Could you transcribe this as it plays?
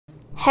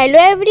Hello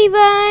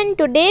everyone,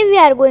 today we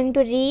are going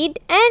to read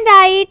and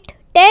write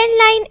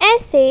 10-line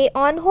essay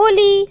on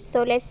Holi.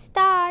 So let's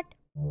start.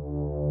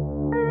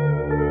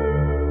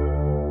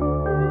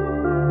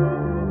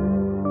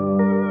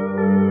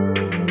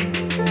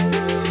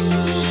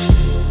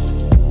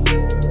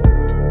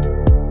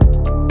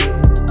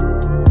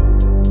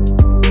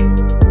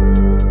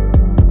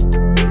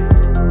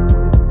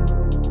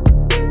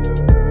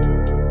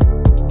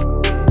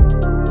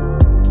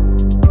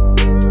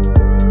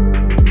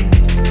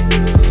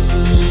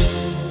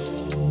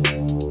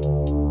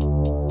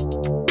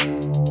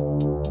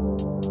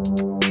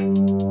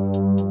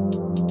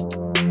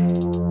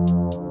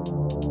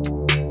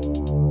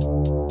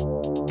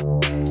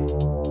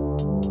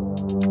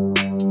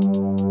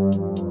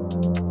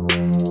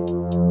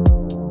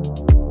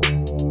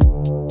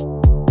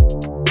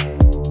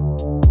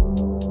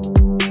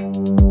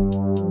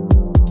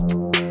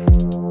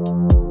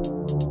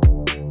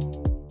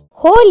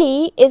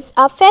 Holi is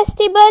a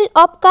festival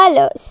of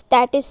colors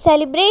that is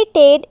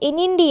celebrated in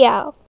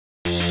India.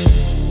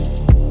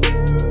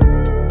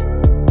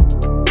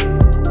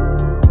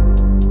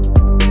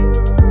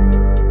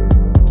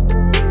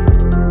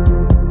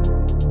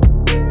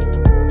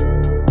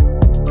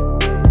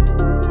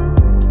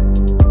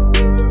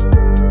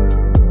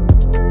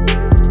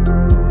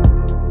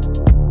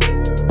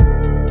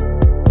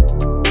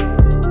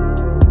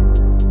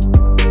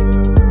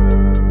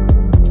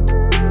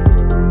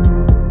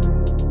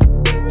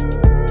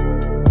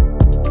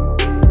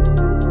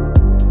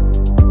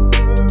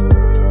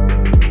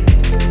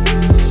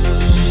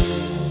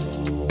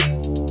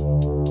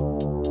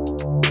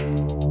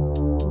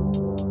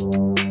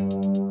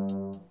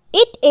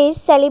 It is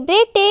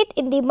celebrated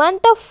in the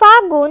month of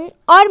Fagun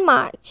or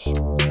March.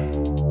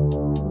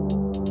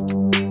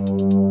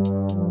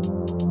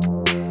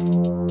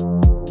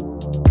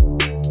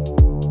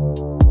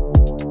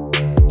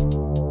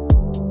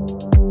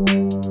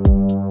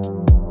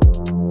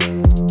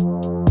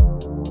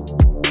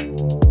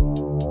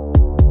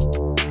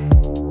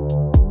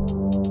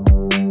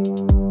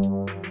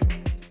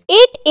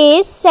 It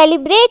is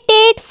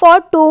celebrated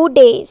for 2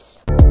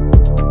 days.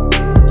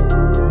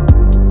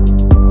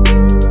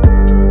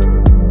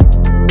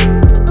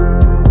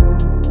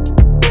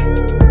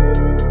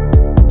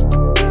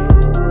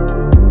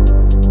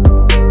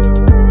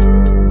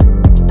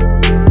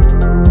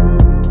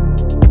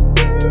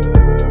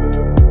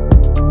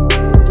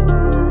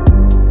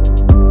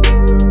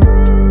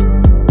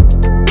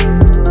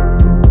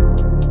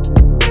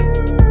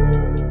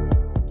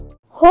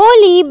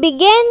 Holi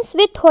begins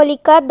with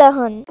Holika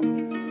Dahan.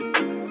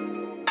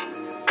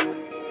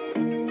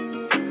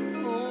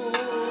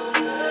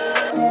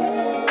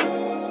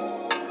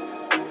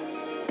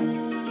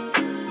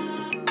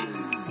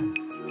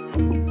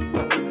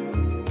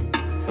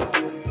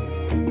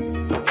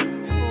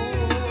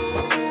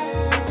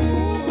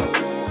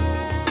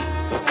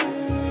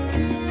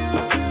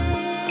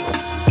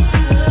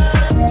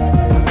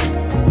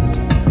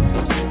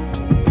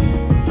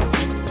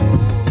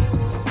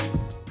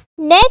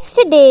 Next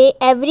day,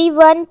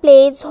 everyone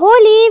plays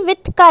Holi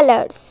with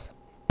colors.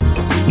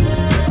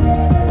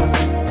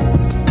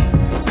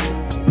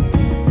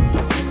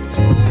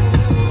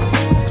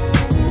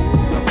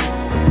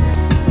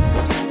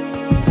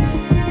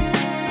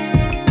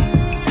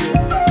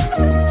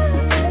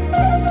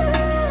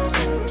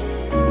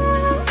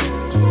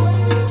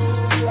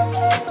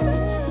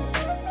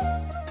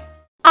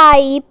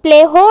 I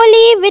play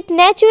Holi with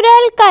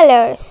natural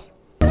colors.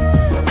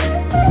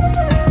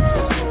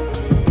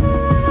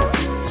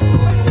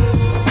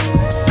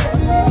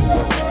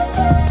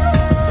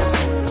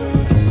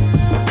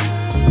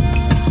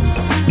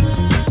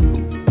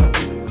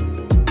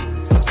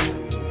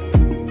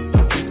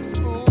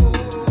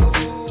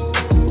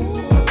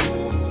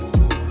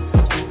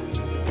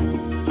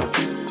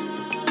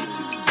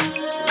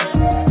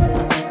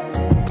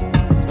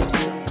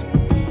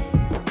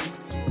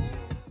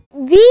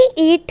 We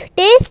eat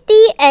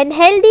tasty and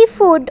healthy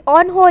food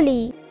on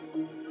Holi.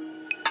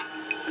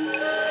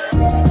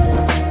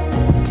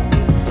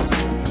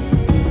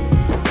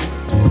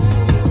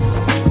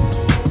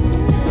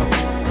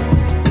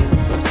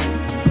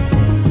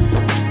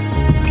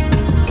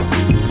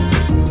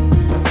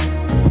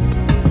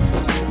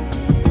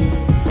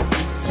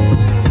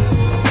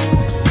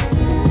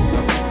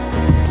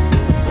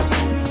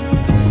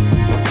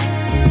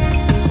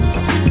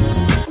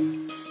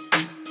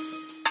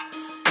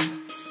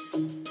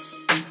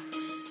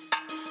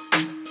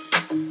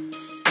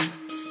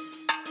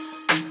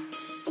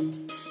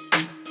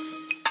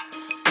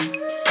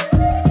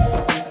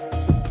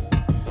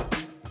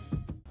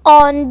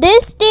 On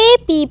this day,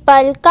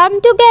 people come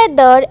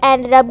together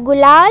and rub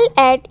gulal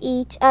at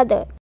each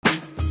other.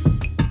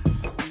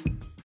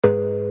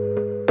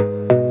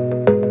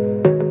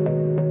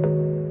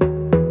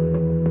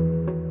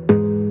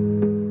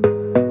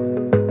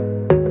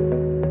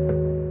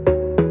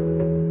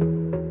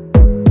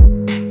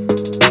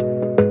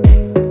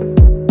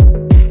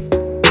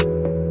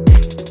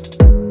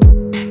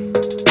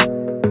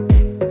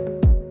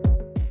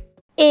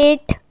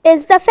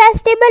 is the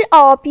festival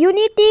of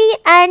unity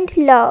and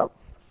love.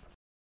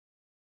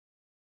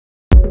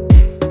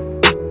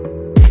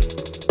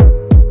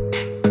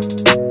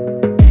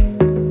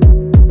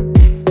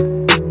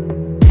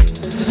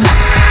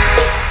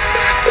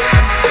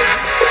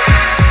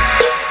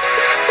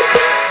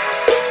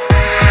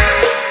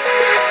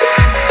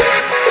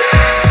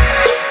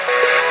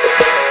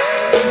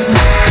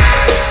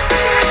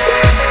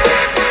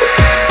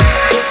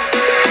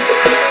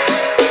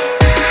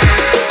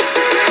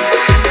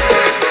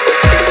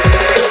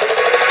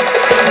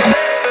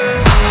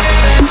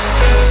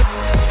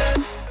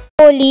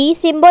 Holi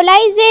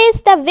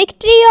symbolizes the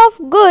victory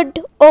of good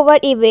over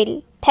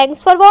evil.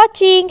 Thanks for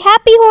watching.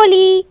 Happy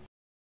Holi!